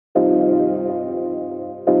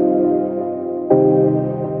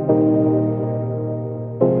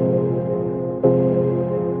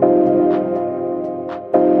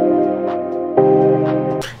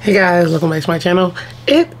Hey guys, welcome back to my channel.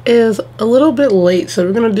 It is a little bit late, so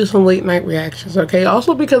we're gonna do some late night reactions, okay?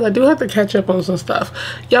 Also because I do have to catch up on some stuff.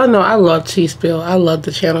 Y'all know I love T-Spill. I love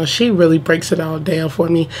the channel. She really breaks it all down for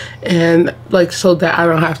me, and like so that I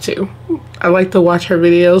don't have to. I like to watch her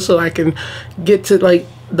videos so I can get to like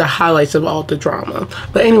the highlights of all the drama.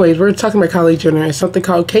 But anyways, we're talking about Kylie Jenner and something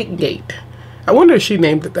called Cake Gate. I wonder if she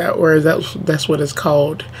named it that, or that's what it's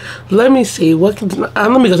called. Let me see. Let me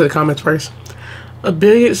go to the comments first.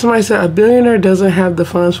 Somebody said a billionaire doesn't have the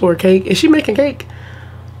funds for a cake. Is she making cake?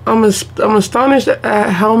 I'm astonished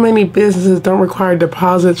at how many businesses don't require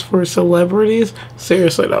deposits for celebrities.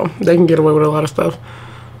 Seriously though, they can get away with a lot of stuff.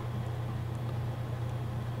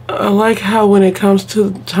 I like how when it comes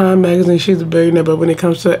to Time magazine, she's a billionaire, but when it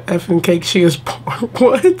comes to effing cake, she is poor.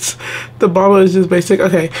 What? The bottle is just basic.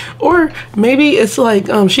 Okay, or maybe it's like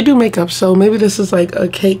she do makeup, so maybe this is like a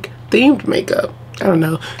cake themed makeup. I don't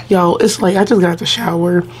know, y'all. It's like I just got out the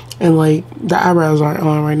shower and like the eyebrows aren't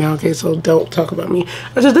on right now. Okay, so don't talk about me.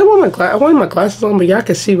 I just didn't want I wanted my glasses on, but y'all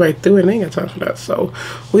can see right through it. And I ain't got time for that. So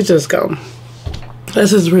we just go.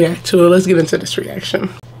 Let's just react to it. Let's get into this reaction.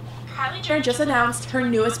 Kylie Jenner just announced her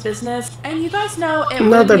newest business, and you guys know it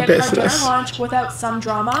wouldn't be a Kylie Jenner launch without some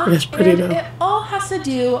drama. It's pretty though. It all has to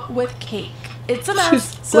do with cake. It's a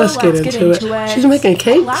mess, let's get into it. She's making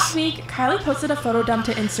cakes. Last week, Kylie posted a photo dump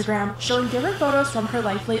to Instagram showing different photos from her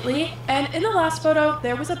life lately, and in the last photo,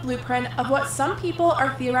 there was a blueprint of what some people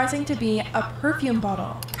are theorizing to be a perfume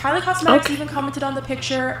bottle. Kylie Cosmetics even commented on the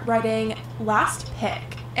picture, writing, "Last pick,"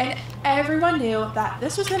 and everyone knew that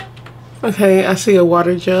this was an... Okay, I see a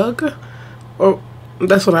water jug. Or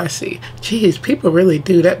that's what I see. Jeez, people really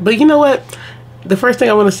do that. But you know what? The first thing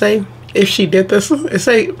I want to say, if she did this, it's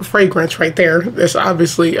a fragrance right there. It's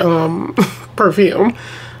obviously perfume,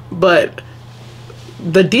 but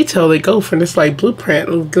the detail they go for this like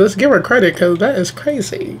blueprint, let's give her credit because that is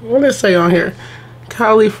crazy. What does it say on here?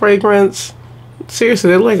 Kylie fragrance.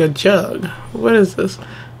 Seriously, they look like a jug. What is this?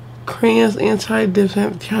 Crayons,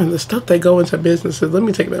 anti-disinfectant, the stuff that go into businesses. Let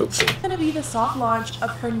me take notes. It's gonna be the soft launch of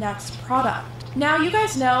her next product. Now, you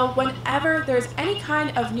guys know whenever there's any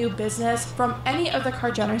kind of new business from any of the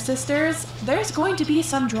Jenner sisters, there's going to be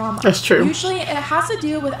some drama. That's true. Usually it has to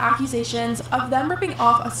do with accusations of them ripping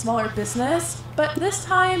off a smaller business, but this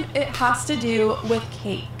time it has to do with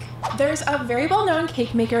cake. There's a very well-known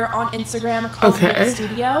cake maker on Instagram called Yip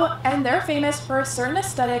Studio, and they're famous for a certain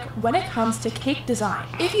aesthetic when it comes to cake design.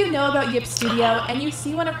 If you know about Yip Studio and you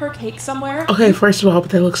see one of her cakes somewhere... Okay, first of all,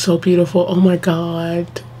 but they look so beautiful. Oh my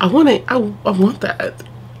god. I want it. I want that.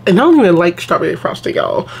 And I don't even like strawberry frosting,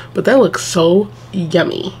 y'all, but that looks so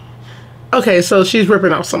yummy. Okay, so she's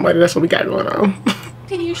ripping off somebody. That's what we got going on. You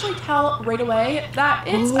can usually tell right away that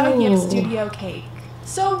it's a Yip Studio cake.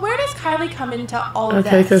 So where does Kylie come into all of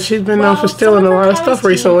this? Okay, because she's been known for stealing a lot of stuff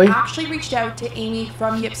recently. Actually reached out to Amy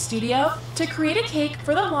from Yip Studio to create a cake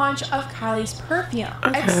for the launch of Kylie's Perfume.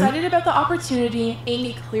 Excited about the opportunity,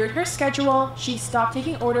 Amy cleared her schedule. She stopped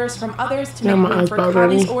taking orders from others to make room for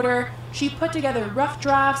Kylie's order. She put together rough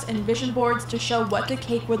drafts and vision boards to show what the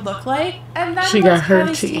cake would look like. And then once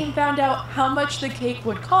Kylie's team found out how much the cake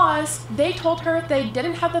would cost, they told her they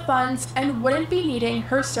didn't have the funds and wouldn't be needing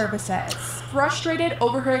her services. Frustrated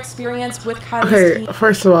over her experience with Kylie's team.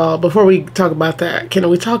 First of all, before we talk about that, can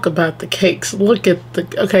we talk about the cakes? Look at the...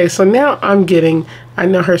 Okay, so now I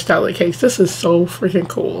know her style of cakes. This is so freaking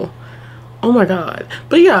cool. Oh my god.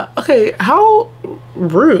 But yeah, okay, how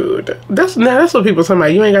rude. That's what people talking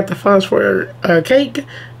about. You ain't got the funds for a cake.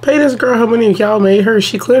 Pay this girl how many y'all made her.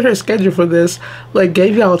 She cleared her schedule for this. Like,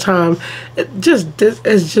 gave y'all time. This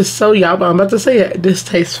is just so y'all. I'm about to say it.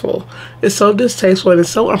 Distasteful. It's so distasteful and it's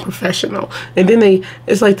so unprofessional. And then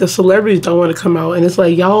it's like the celebrities don't want to come out. And it's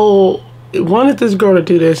like, y'all wanted this girl to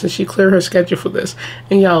do this and she cleared her schedule for this.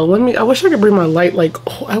 And y'all, I wish I could bring my light, like,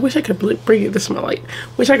 oh, I wish I could bring it. This is my light.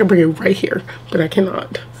 Wish I could bring it right here, but I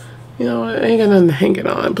cannot. You know, I ain't got nothing to hang it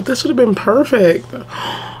on. But this would have been perfect.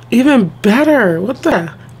 Even better. What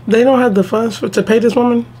the? They don't have the funds to pay this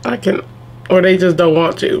woman? Or they just don't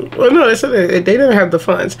want to. Well, no, they said they didn't have the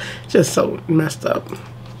funds. Just so messed up.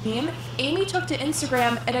 Amy took to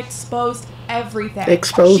Instagram and exposed everything.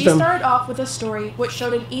 She started off with a story which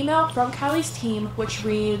showed an email from Kylie's team which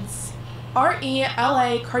reads,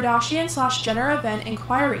 RELA Kardashian/Jenner event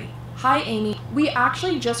inquiry. Hi Amy, we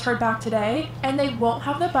actually just heard back today and they won't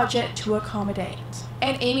have the budget to accommodate.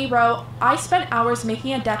 And Amy wrote, I spent hours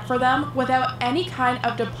making a deck for them without any kind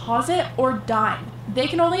of deposit or dime. They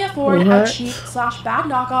can only afford a cheap/bad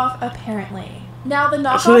knockoff apparently. Now the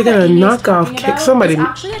knockoff so they got a knockoff cake. Somebody is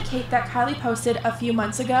actually a cake that Kylie posted a few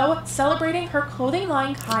months ago celebrating her clothing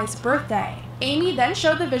line Kai's birthday. Amy then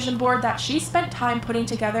showed the vision board that she spent time putting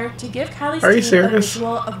together to give Kylie's Are you team serious? a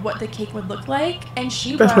visual of what the cake would look like, and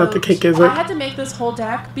she That's wrote, not the cake, is it? I had to make this whole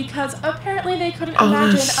deck because apparently they couldn't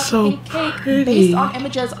imagine a so pink cake pretty. based on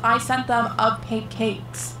images I sent them of pink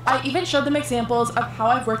cakes. I even showed them examples of how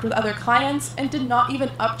I've worked with other clients and did not even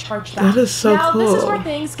upcharge them. That is so now, cool. This is where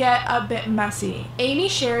things get a bit messy. Amy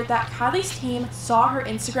shared that Kylie's team saw her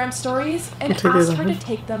Instagram stories and asked her to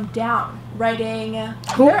take them down, writing,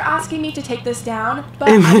 they're asking me to take this down, but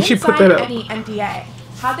And I then didn't she put sign that up. any NDA.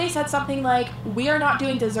 Had they said something like, we are not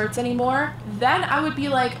doing desserts anymore, then I would be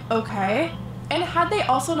like, okay. And had they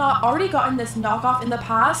also not already gotten this knockoff in the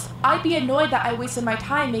past, I'd be annoyed that I wasted my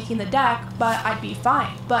time making the deck, but I'd be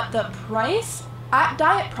fine. But the price? At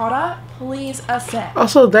Diet Prada, please assist.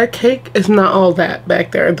 Also, that cake is not all that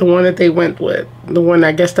back there. The one that they went with. The one,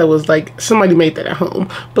 I guess that was like, somebody made that at home.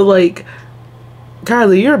 But like,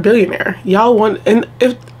 Kylie, you're a billionaire. Y'all want, and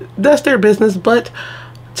if that's their business, but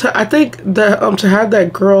I think that to have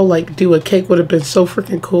that girl like do a cake would have been so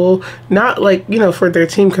freaking cool. Not like, you know, for their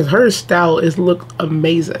team, because her style is look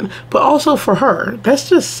amazing, but also for her. That's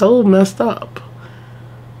just so messed up.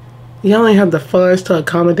 Y'all ain't have the funds to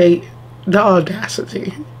accommodate the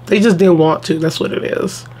audacity. They just didn't want to. That's what it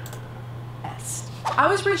is. I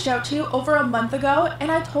was reached out to over a month ago, and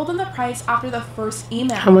I told them the price after the first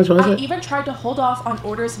email. How much was it? I even tried to hold off on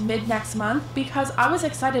orders mid next month because I was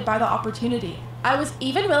excited by the opportunity. I was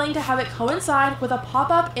even willing to have it coincide with a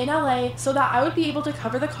pop-up in LA so that I would be able to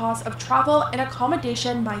cover the cost of travel and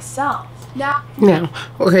accommodation myself. Now,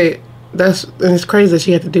 okay, it's crazy that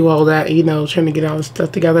she had to do all that, you know, trying to get all this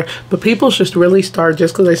stuff together. But people should really start,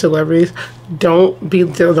 just because they're celebrities, don't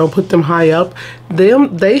put them high up.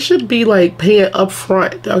 They should be like paying up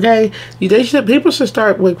front, okay? People should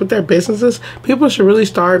start with their businesses. People should really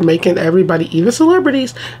start making everybody, even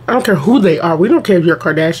celebrities, I don't care who they are. We don't care if you're a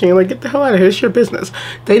Kardashian. Like, get the hell out of here. It's your business.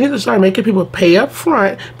 They need to start making people pay up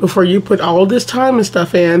front before you put all this time and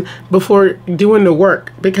stuff in before doing the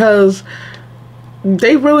work, because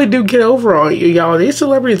they really do get over on you, y'all. These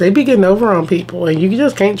celebrities, they be getting over on people, and you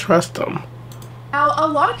just can't trust them. Now, a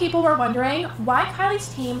lot of people were wondering why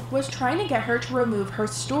Kylie's team was trying to get her to remove her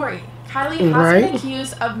story. Kylie has been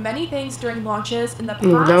accused of many things during launches in the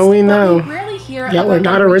past, we know. but we rarely hear Y'all are about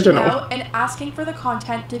not them reaching original out and asking for the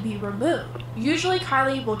content to be removed. Usually,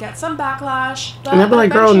 Kylie will get some backlash, but and I'll be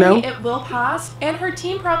like, girl, no. it will pass, and her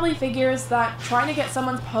team probably figures that trying to get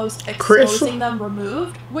someone's post exposing them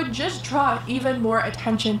removed would just draw even more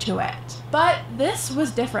attention to it. But this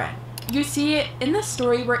was different. You see, in the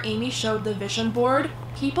story where Amy showed the vision board,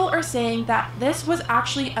 people are saying that this was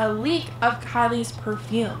actually a leak of Kylie's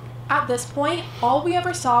perfume. At this point, all we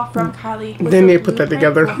ever saw from Kylie was then the they put that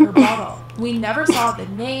together. for her bottle. We never saw the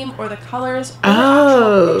name or the colors or the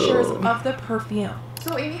actual pictures of the perfume.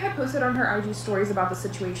 So Amy had posted on her IG stories about the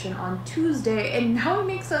situation on Tuesday, and now it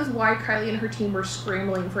makes sense why Kylie and her team were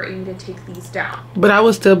scrambling for Amy to take these down. But I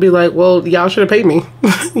would still be like, well, y'all should have paid me.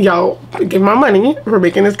 Y'all give my money for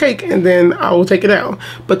making this cake, and then I will take it out.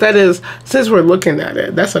 But that is, since we're looking at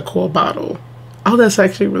it, that's a cool bottle. Oh, that's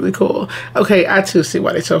actually really cool. Okay, I too see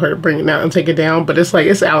why they told her to bring it out and take it down, but it's like,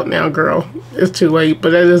 it's out now, girl. It's too late.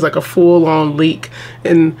 But that is like a full-on leak.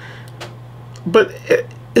 Is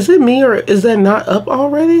it me, or is that not up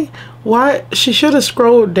already? Why? She should have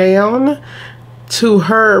scrolled down to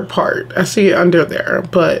her part. I see it under there,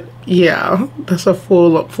 but yeah, that's a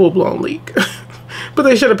full-blown leak. But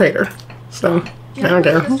they should have paid her. So I don't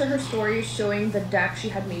care. To her story showing the deck she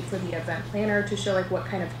had made for the event planner to show like what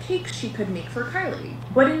kind of cake she could make for Kylie.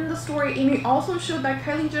 But in the story, Amy also showed that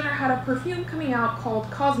Kylie Jenner had a perfume coming out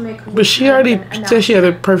called Cosmic. But she already said she had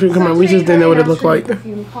a perfume coming out. We just didn't know what it looked like.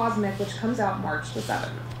 Perfume Cosmic, which comes out March the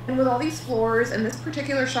 7th. And with all these floors and this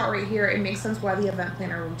particular shot right here, it makes sense why the event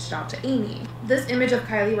planner reached out to Amy. This image of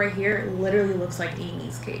Kylie right here literally looks like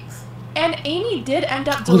Amy's cakes. And Amy did end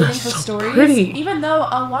up deleting her stories, even though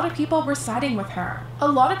a lot of people were siding with her. A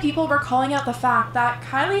lot of people were calling out the fact that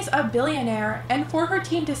Kylie's a billionaire, and for her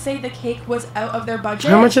team to say the cake was out of their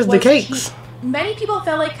budget. How much is the cakes? Cheap. Many people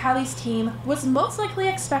felt like Kylie's team was most likely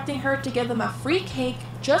expecting her to give them a free cake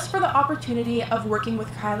just for the opportunity of working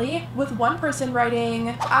with Kylie, with one person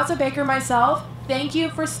writing, "As a baker myself, thank you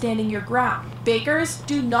for standing your ground. Bakers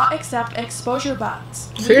do not accept exposure bugs.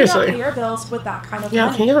 Seriously. We do not pay our bills with that kind of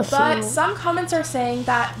money." Yes. But some comments are saying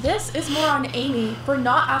that this is more on Amy for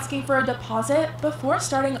not asking for a deposit before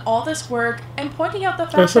starting all this work, and pointing out the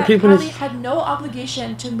fact that Kylie had no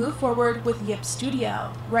obligation to move forward with Yip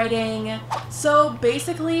Studio, writing, "So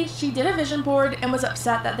basically, she did a vision board and was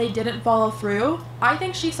upset that they didn't follow through. I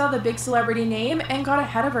think she saw the big celebrity name and got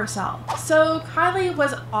ahead of herself. So Kylie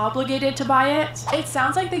was obligated to buy it. It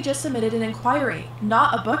sounds like they just submitted an inquiry,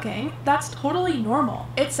 not a booking. That's totally normal.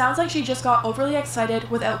 It sounds like she just got overly excited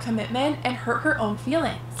without commitment and hurt her own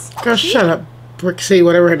feelings. Girl, shut up. Brixie,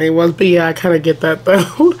 whatever her name was. But yeah, I kind of get that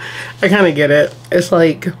though. I kind of get it. It's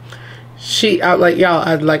like,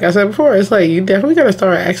 like I said before, it's like you definitely gotta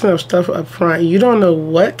start asking up stuff up front. You don't know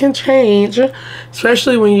what can change,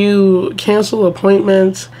 especially when you cancel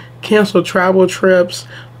appointments, cancel travel trips,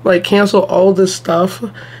 like cancel all this stuff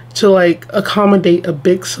to like accommodate a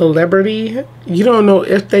big celebrity. You don't know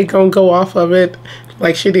if they gonna go off of it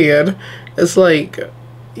like she did. It's like,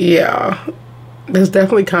 yeah, that's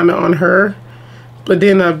definitely kind of on her. But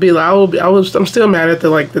then I'd be like, I'm still mad at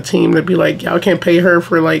the team to be like, y'all can't pay her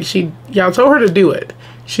for like, y'all told her to do it.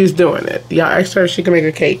 She's doing it. Y'all asked her if she can make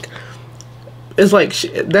a cake. It's like,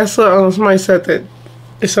 somebody said that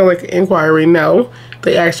it sounded like an inquiry. No,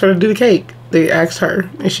 they asked her to do the cake. They asked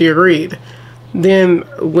her and she agreed. Then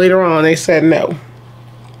later on they said no.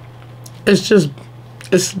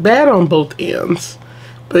 It's bad on both ends.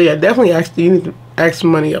 But yeah, definitely you need to ask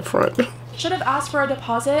money up front. Should have asked for a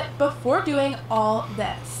deposit before doing all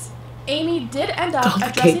this. Amy did end up the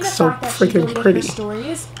addressing cake's the so fact that she freaking deleted pretty. her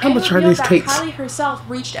stories How and much are revealed these that cakes? Kylie herself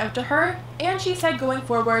reached out to her, and she said going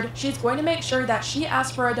forward, she's going to make sure that she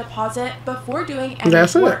asks for a deposit before doing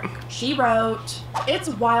any work. She wrote, "It's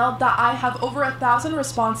wild that I have over 1,000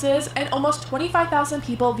 responses and almost 25,000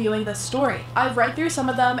 people viewing this story. I've read through some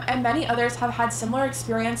of them, and many others have had similar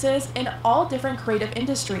experiences in all different creative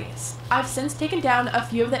industries. I've since taken down a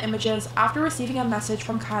few of the images after receiving a message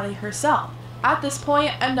from Kylie herself. At this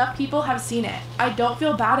point, enough people have seen it. I don't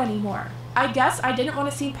feel bad anymore. I guess I didn't want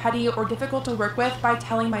to seem petty or difficult to work with by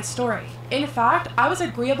telling my story. In fact, I was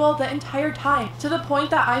agreeable the entire time, to the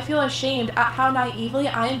point that I feel ashamed at how naively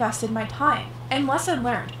I invested my time. And lesson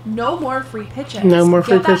learned, no more free pitches. No more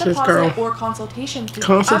free Get that pitches, deposit girl. Or consultation fee.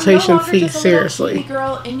 Consultation I'm no longer fee, just a little seriously. teeny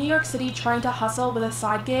girl in New York City trying to hustle with a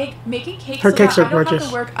side gig, making cakes Her so cakes that are I don't gorgeous. have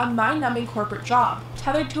to work a mind-numbing corporate job,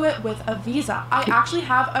 tethered to it with a visa. I actually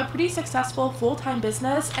have a pretty successful full-time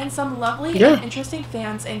business and some lovely and interesting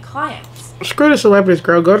fans and clients." Screw the celebrities,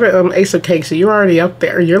 girl. Go to Ace of Cakes. You're already up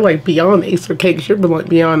there. You're like beyond Ace of Cakes. You're like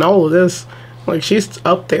beyond all of this. Like she's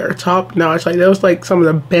up there, top notch. Like that was like some of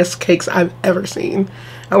the best cakes I've ever seen.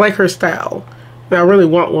 I like her style. And I really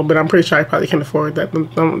want one, but I'm pretty sure I probably can't afford that.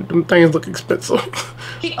 Them things look expensive.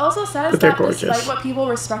 She also says that despite what people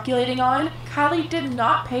were speculating on, Kylie did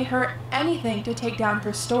not pay her anything to take down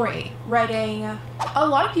her story, writing, "A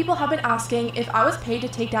lot of people have been asking if I was paid to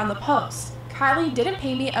take down the post. Kylie didn't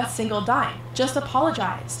pay me a single dime, just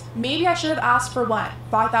apologized. Maybe I should have asked for what,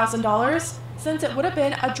 $5,000? Since it would have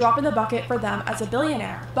been a drop in the bucket for them as a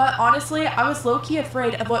billionaire. But honestly, I was low-key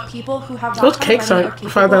afraid of what people who have that kind of money are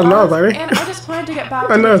capable of, and I just wanted to get back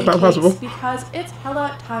to making cakes because it's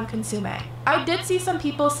hella time-consuming. I did see some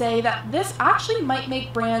people say that this actually might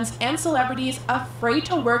make brands and celebrities afraid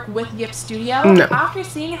to work with Yip Studio after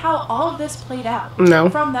seeing how all of this played out.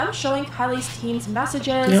 From them showing Kylie's team's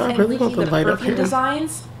messages and leaking the perfume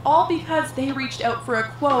designs, all because they reached out for a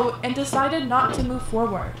quote and decided not to move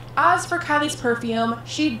forward. As for Kylie's perfume,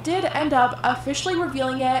 she did end up officially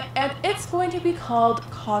revealing it, and it's going to be called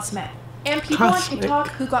Cosmic. And people on TikTok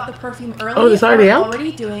who got the perfume early are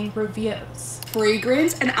already doing reviews.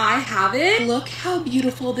 Fragrance, and I have it. Look how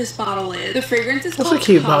beautiful this bottle is. The fragrance is called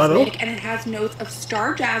Cosmic, and it has notes of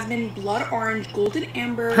star jasmine, blood orange, golden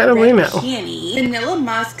amber, red peony, vanilla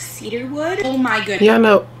musk, cedarwood. Oh my goodness. Yeah, I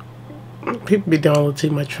know. People be doing a little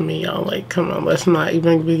too much for me, y'all. Like, come on, let's not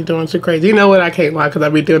even be doing too crazy. You know what? I can't lie, because I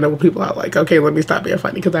be doing that with people out. Like, okay, let me stop being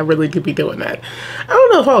funny, because I really do be doing that. I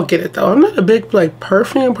don't know if I'll get it, though. I'm not a big, like,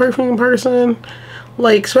 perfume person.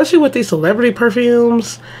 Like, especially with these celebrity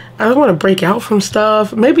perfumes. I don't want to break out from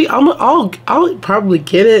stuff. Maybe I'll probably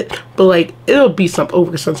get it, but like it'll be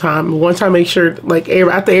over sometime. Once I make sure, like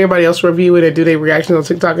after everybody else review it and do their reactions on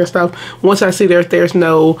TikTok and stuff, once I see there's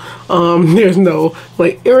no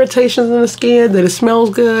like irritations in the skin, that it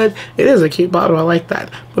smells good. It is a cute bottle. I like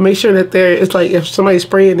that. But make sure that it's like if somebody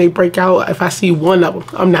spray it and they break out, if I see one of them,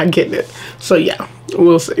 I'm not getting it. So yeah,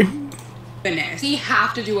 we'll see. Goodness. We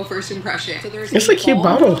have to do a first impression. So there's a cute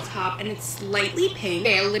bottle top and it's slightly pink.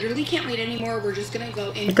 Okay, I literally can't wait anymore. We're just gonna go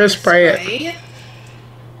in and spray it.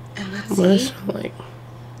 And let's what see. Is it like?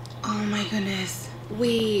 Oh my goodness.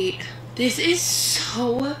 Wait. This is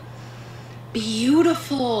so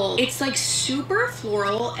beautiful. It's like super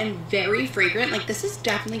floral and very fragrant. Like this is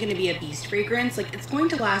definitely going to be a beast fragrance. Like it's going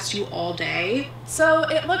to last you all day. So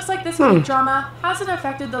it looks like this cake drama hasn't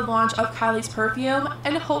affected the launch of Kylie's perfume,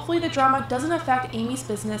 and hopefully the drama doesn't affect Amy's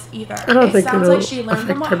business either. I don't think sounds it'll like she learned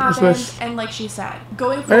from what affect her happened, business. and like she said,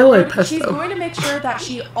 going I like forward, pesto. she's going to make sure that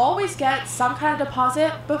she always gets some kind of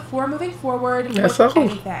deposit before moving forward That's with all.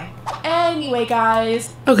 anything. Anyway,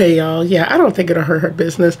 guys. Okay, y'all. Yeah, I don't think it'll hurt her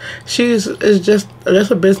business.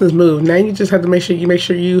 That's a business move. Now you just have to make sure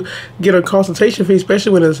you get a consultation fee,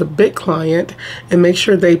 especially when it's a big client, and make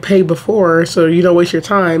sure they pay before so you don't waste your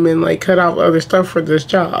time and like cut out other stuff for this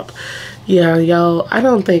job. Yeah, y'all. I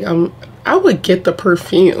don't think I would get the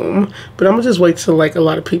perfume, but I'm gonna just wait till like a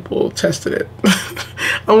lot of people tested it.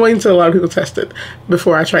 I'm waiting till a lot of people test it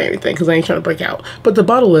before I try anything because I ain't trying to break out. But the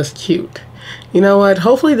bottle is cute. You know what?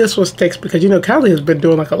 Hopefully this one sticks because, you know, Kylie has been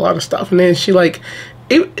doing like a lot of stuff. And then she like,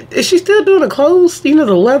 is she still doing the clothes? You know,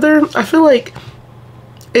 the leather? I feel like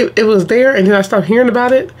it was there and then I stopped hearing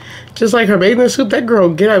about it. Just like her bathing suit, that girl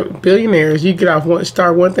get out billionaires. You get off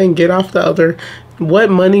one thing, get off the other. What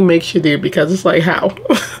money makes you do? Because it's like, how?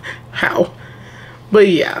 How? But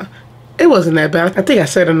yeah. It wasn't that bad. I think I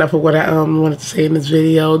said enough of what I wanted to say in this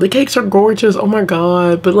video. The cakes are gorgeous. Oh my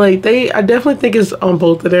god. But like I definitely think it's on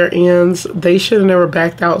both of their ends. They should have never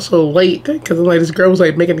backed out so late. Because like this girl was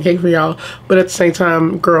like making the cake for y'all. But at the same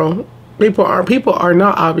time, girl, people are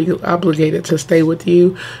not obligated to stay with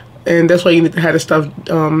you. And that's why you need to have this stuff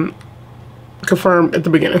confirmed at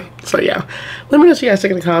the beginning. So yeah. Let me know what you guys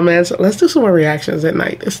think in the comments. Let's do some more reactions at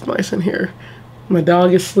night. It's nice in here. My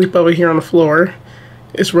dog is asleep over here on the floor.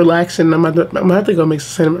 It's relaxing. I'm gonna have to go make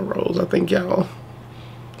some cinnamon rolls, I think, y'all.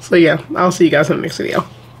 So yeah, I'll see you guys in the next video.